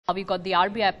We've got the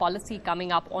RBI policy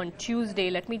coming up on Tuesday.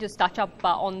 Let me just touch up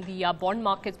on the bond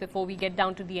markets before we get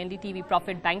down to the NDTV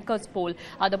Profit Bankers poll.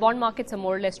 The bond markets are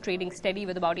more or less trading steady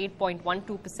with about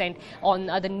 8.12% on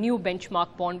the new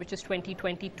benchmark bond, which is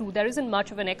 2022. There isn't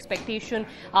much of an expectation.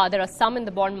 There are some in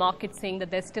the bond market saying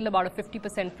that there's still about a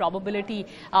 50% probability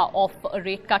of a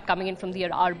rate cut coming in from the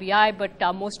RBI,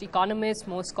 but most economists,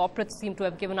 most corporates seem to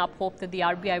have given up hope that the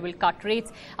RBI will cut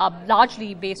rates,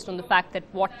 largely based on the fact that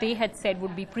what they had said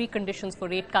would be preconditions for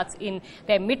rate cuts in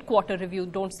their mid-quarter review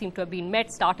don't seem to have been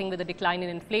met, starting with a decline in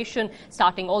inflation,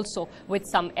 starting also with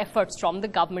some efforts from the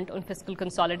government on fiscal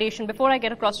consolidation. Before I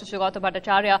get across to Saugata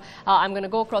Bhattacharya, I'm going to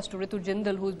go across to Ritu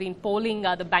Jindal, who's been polling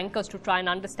the bankers to try and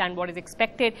understand what is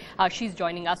expected. She's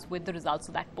joining us with the results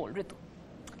of that poll. Ritu.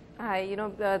 Hi,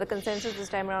 the consensus this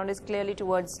time around is clearly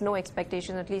towards no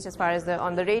expectation, at least as far as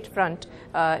on the rate front.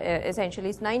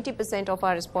 Essentially, 90% of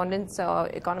our respondents,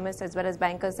 economists as well as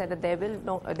bankers, said that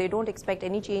they don't expect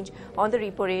any change on the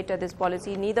repo rate. This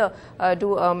policy, neither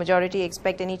do a majority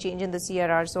expect any change in the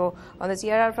CRR. So on the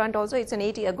CRR front, also it's a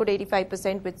good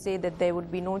 85% which say that there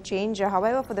would be no change.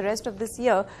 However, for the rest of this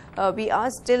year, we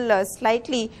are still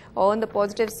slightly on the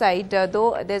positive side,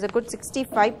 though there's a good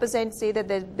 65% say that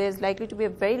there's likely to be a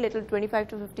very little 25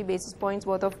 to 50 basis points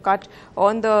worth of cut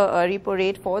on the repo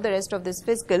rate for the rest of this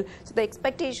fiscal. So the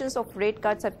expectations of rate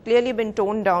cuts have clearly been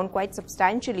toned down quite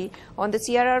substantially. On the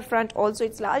CRR front also,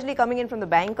 it's largely coming in from the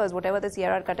bankers, whatever the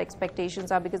CRR cut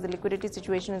expectations are, because the liquidity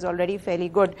situation is already fairly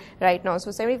good right now.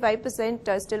 So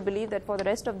 75% still believe that for the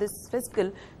rest of this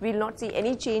fiscal, we will not see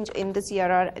any change in the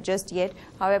CRR just yet.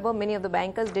 However, many of the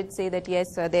bankers did say that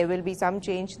yes, there will be some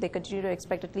change. They continue to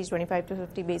expect at least 25 to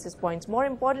 50 basis points. More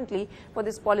importantly, for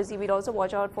this policy, we'll also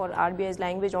watch out for RBI's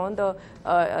language on the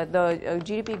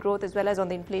GDP growth as well as on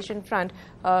the inflation front.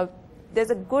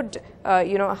 There's a good,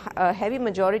 heavy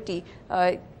majority.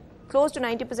 Close to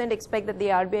 90% expect that the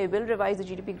RBI will revise the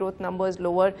GDP growth numbers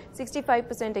lower.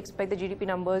 65% expect the GDP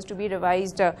numbers to be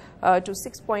revised to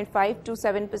 6.5 to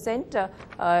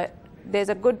 7%. There's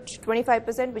a good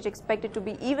 25% which expect it to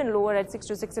be even lower at 6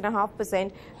 to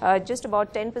 6.5%. Just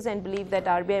about 10% believe that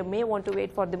RBI may want to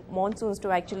wait for the monsoons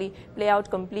to actually play out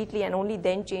completely and only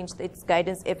then change its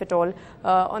guidance, if at all.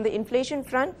 On the inflation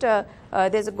front,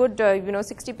 there's a good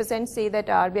 60% say that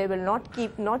RBI will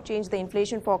not change the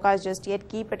inflation forecast just yet,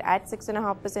 keep it at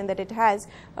 6.5% that it has.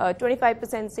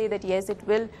 25% say that yes, it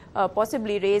will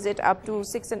possibly raise it up to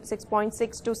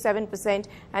 6.6 to 7%,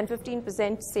 and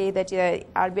 15% say that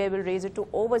RBI will raise it to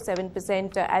over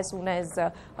 7% as soon as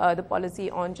the policy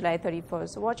on July 31st.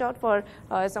 So watch out for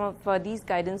some of these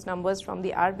guidance numbers from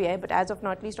the RBI, but as of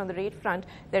now, at least on the rate front,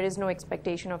 there is no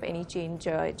expectation of any change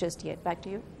just yet. Back to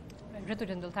you. Ritu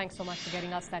Jindal, thanks so much for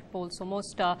getting us that poll. So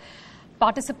most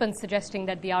participants suggesting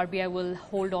that the RBI will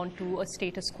hold on to a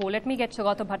status quo. Let me get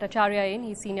Saugata Bhattacharya in.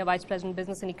 He's Senior Vice President,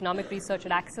 Business and Economic Research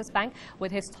at Axis Bank,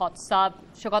 with his thoughts.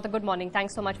 Saugata, good morning.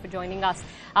 Thanks so much for joining us.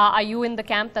 Are you in the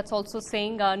camp that's also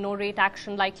saying no rate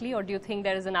action likely, or do you think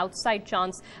there is an outside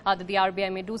chance that the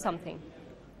RBI may do something?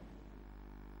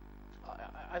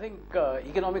 I think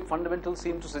economic fundamentals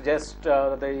seem to suggest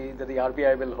that the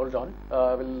RBI will hold on,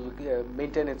 will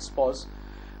maintain its pause.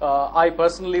 I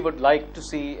personally would like to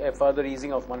see a further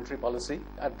easing of monetary policy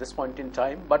at this point in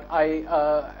time, but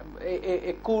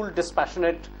a cool,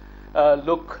 dispassionate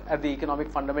look at the economic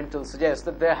fundamentals suggests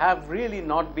that there have really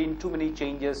not been too many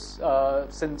changes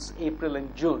since April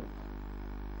and June,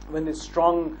 when the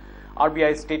strong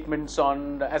RBI statements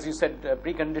on, as you said,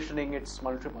 preconditioning its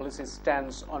monetary policy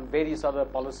stance on various other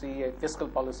policy, fiscal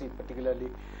policy particularly,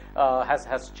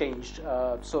 has changed.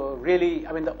 So really,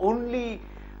 I mean, the only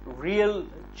real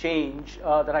change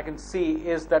that I can see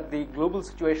is that the global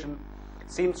situation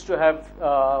seems to have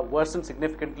worsened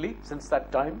significantly since that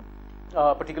time,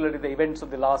 particularly the events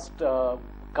of the last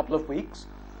couple of weeks.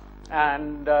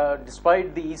 And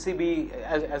despite the ECB,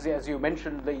 as you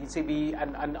mentioned, the ECB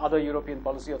and other European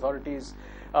policy authorities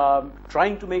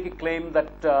trying to make a claim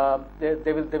that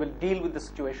they will deal with the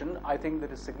situation, I think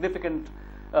there is significant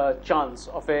chance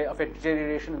of a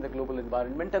deterioration in the global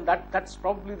environment, and that's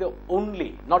probably the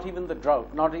only, not even the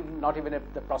drought, not even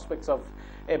the prospects of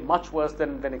a much worse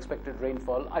than expected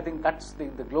rainfall. I think that's the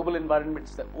global environment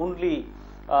is the only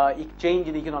change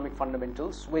in economic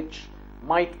fundamentals which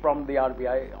might prompt the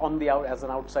RBI as an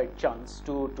outside chance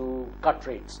to cut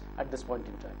rates at this point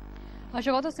in time.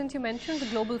 Saugata, since you mentioned the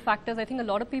global factors, I think a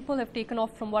lot of people have taken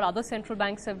off from what other central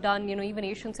banks have done. Even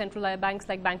Asian central banks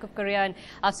like Bank of Korea and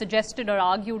suggested or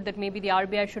argued that maybe the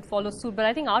RBI should follow suit. But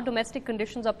I think our domestic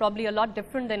conditions are probably a lot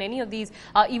different than any of these.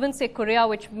 Even say Korea,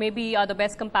 which may be the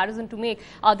best comparison to make,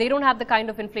 they don't have the kind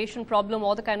of inflation problem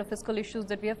or the kind of fiscal issues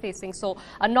that we are facing. So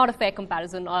not a fair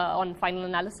comparison on final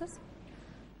analysis.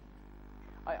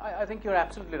 I think you're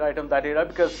absolutely right on that, Ira,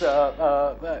 because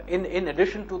in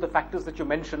addition to the factors that you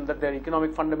mentioned, that their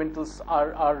economic fundamentals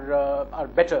are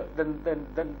better than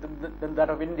that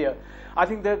of India, I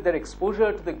think their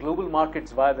exposure to the global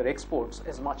markets via their exports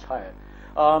is much higher.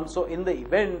 So in the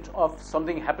event of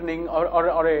something happening or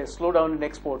a slowdown in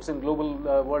exports in global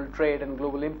world trade and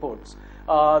global imports,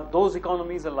 those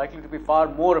economies are likely to be far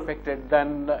more affected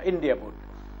than India would.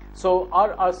 So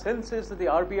our sense is that the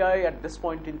RBI at this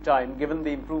point in time, given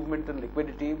the improvement in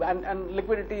liquidity, and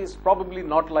liquidity is probably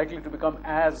not likely to become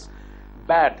as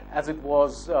bad as it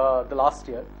was the last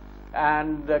year,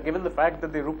 and given the fact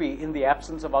that the rupee, in the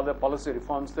absence of other policy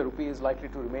reforms, the rupee is likely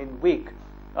to remain weak,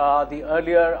 the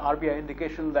earlier RBI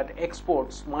indication that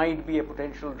exports might be a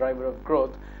potential driver of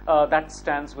growth, that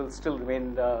stance will still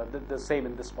remain the same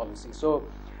in this policy. So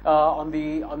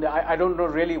I don't know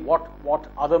really what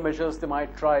other measures they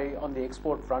might try on the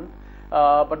export front,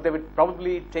 but they would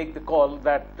probably take the call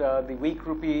that the weak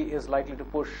rupee is likely to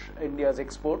push India's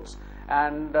exports,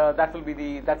 and that will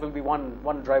be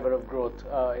one driver of growth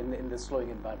in this slowing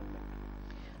environment.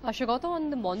 Saugata, on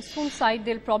the monsoon side,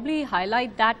 they'll probably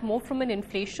highlight that more from an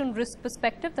inflation risk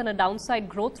perspective than a downside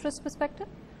growth risk perspective?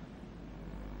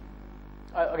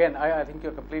 Again, I think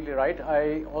you're completely right.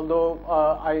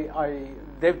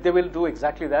 They will do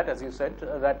exactly that, as you said,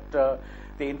 that the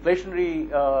inflationary,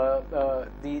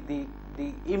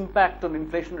 the impact on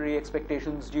inflationary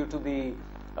expectations due to the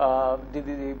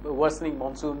worsening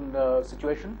monsoon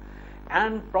situation,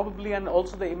 and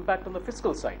also the impact on the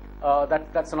fiscal side.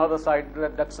 That's another side.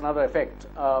 That's another effect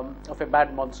of a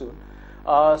bad monsoon.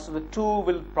 So the two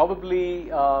will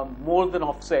probably more than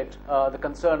offset the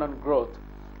concern on growth.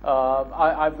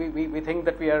 We think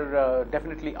that we are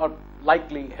definitely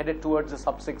likely headed towards a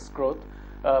sub-6 growth,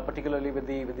 particularly with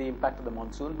the impact of the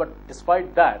monsoon. But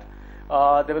despite that,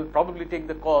 they will probably take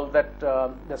the call that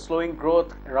the slowing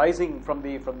growth arising from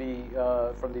the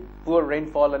poor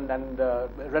rainfall and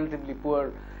relatively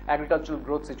poor agricultural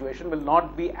growth situation will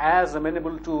not be as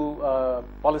amenable to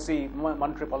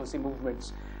monetary policy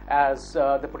movements as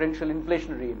the potential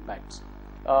inflationary impacts.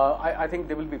 I think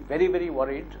they will be very, very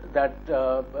worried that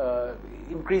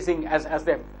increasing, as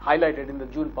they've highlighted in the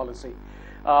June policy,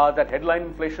 that headline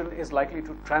inflation is likely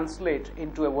to translate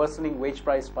into a worsening wage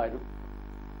price spiral.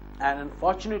 And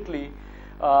unfortunately,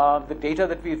 the data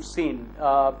that we've seen,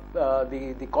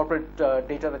 the corporate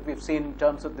data that we've seen in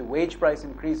terms of the wage price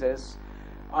increases,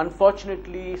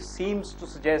 unfortunately seems to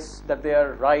suggest that they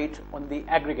are right on the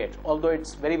aggregate, although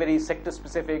it's very, very sector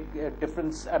specific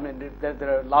difference. I mean,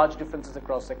 there are large differences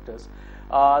across sectors,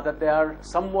 that they are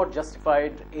somewhat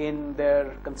justified in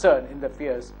their concern, in their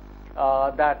fears,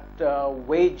 that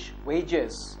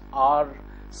wages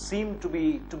seem to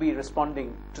be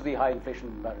responding to the high inflation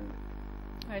environment.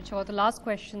 All right, Saugata, the last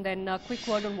question then, a quick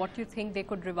word on what you think they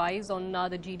could revise on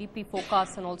the GDP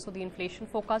forecast and also the inflation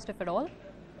forecast, if at all?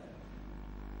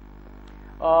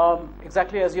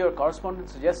 Exactly as your correspondent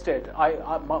suggested,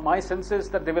 my sense is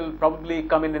that they will probably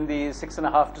come in the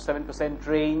 6.5% to 7%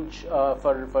 range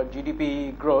for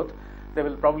GDP growth. They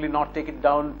will probably not take it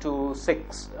down to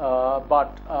 6,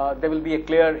 but there will be a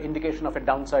clear indication of a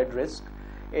downside risk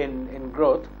in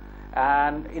growth.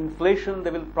 And inflation, they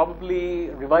will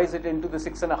probably revise it into the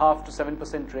 6.5% to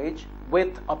 7% range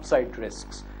with upside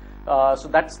risks. So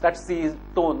that's the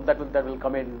tone that will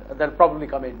come in. That'll probably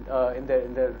come in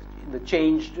the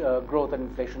changed growth and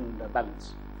inflation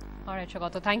balance. All right,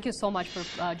 Saugata, thank you so much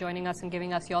for joining us and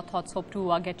giving us your thoughts. Hope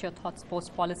to get your thoughts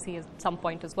post policy at some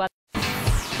point as well.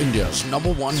 India's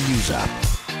 #1 news app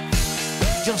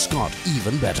just got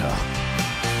even better.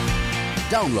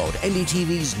 Download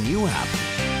NDTV's new app,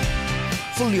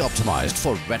 fully optimized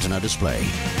for Retina display,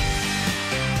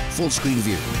 full screen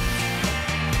view,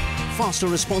 faster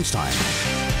response time,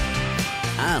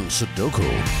 and Sudoku.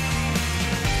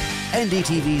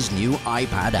 NDTV's new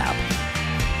iPad app.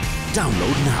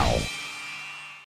 Download now.